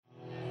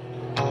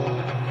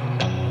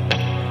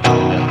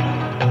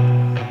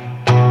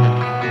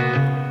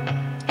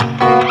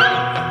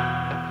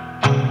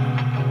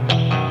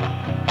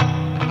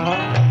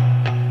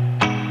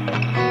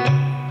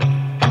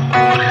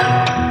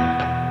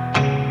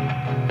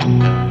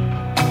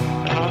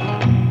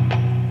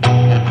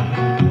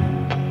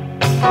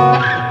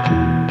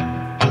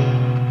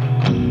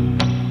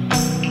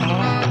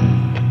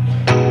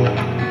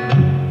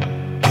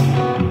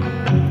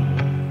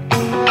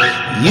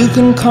You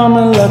can call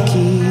me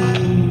lucky.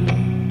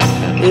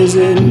 Is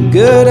it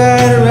good?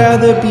 I'd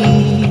rather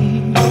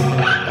be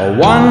a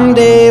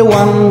one-day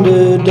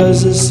wonder.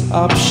 Does this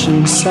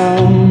option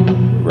sound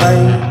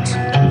right?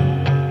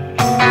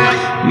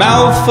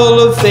 Mouthful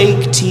of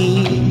fake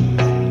teeth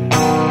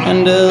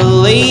and a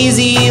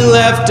lazy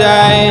left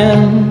eye,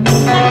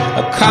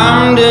 a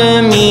calm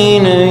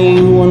demeanor.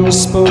 You once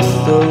spoke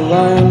the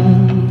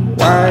line.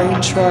 Why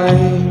try?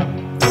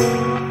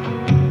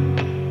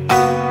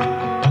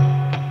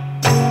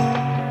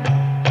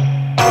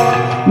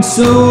 And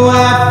so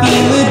I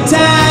feel a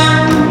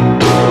time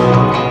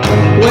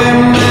where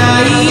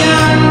my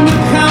young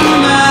become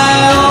my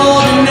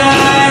old, and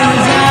I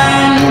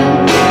resign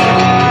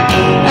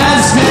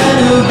as head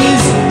of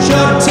this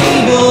short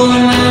table,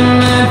 and I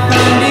might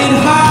find it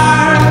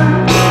hard,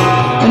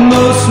 and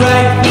most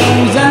right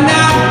things are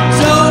not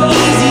so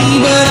easy,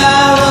 but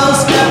I will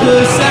step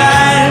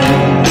aside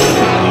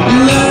and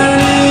learn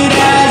it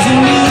as a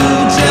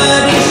new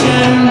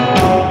tradition.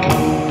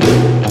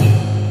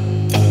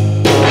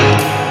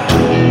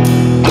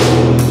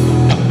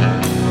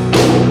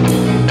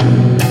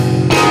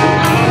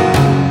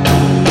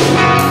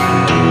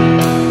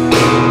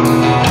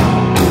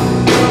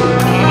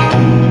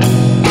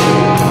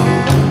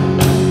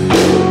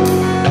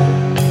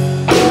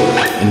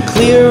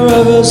 Clear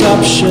of his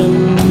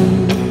options,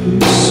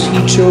 he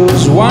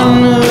chose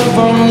one of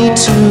only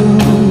two,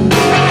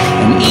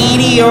 and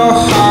eat your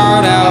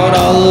heart out,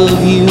 all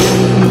of you,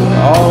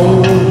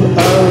 all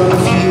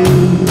of you.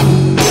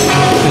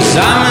 'Cause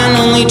I'm an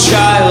only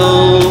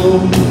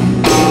child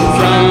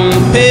from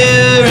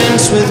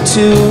parents with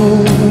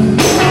two.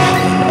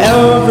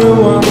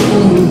 Everyone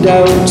who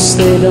doubts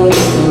they don't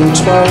think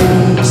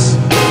twice.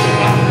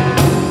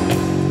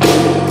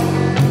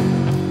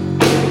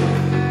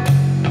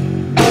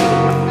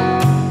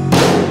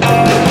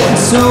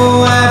 So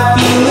I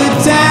feel a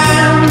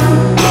time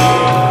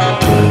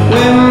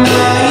when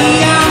my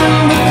young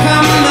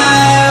become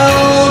my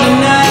old,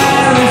 and I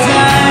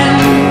resign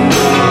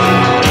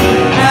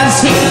as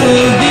head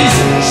of this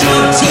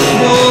short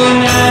table,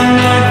 and I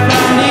might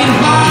find it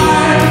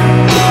hard,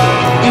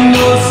 and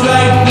most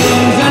right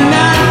things are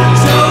not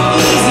so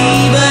easy,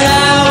 but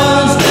I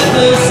will step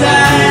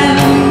aside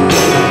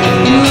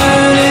and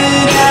learn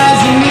it as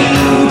a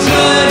new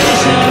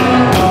tradition.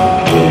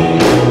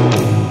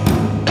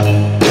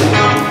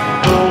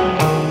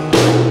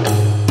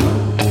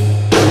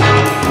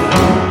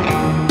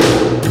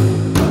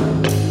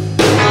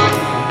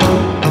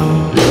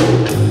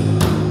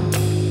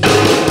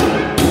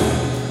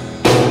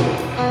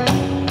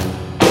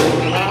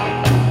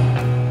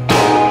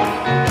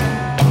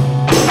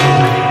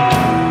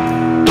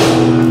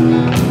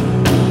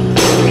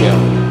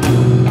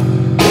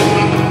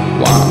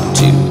 One,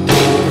 two,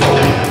 three,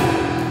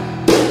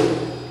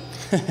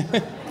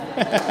 four.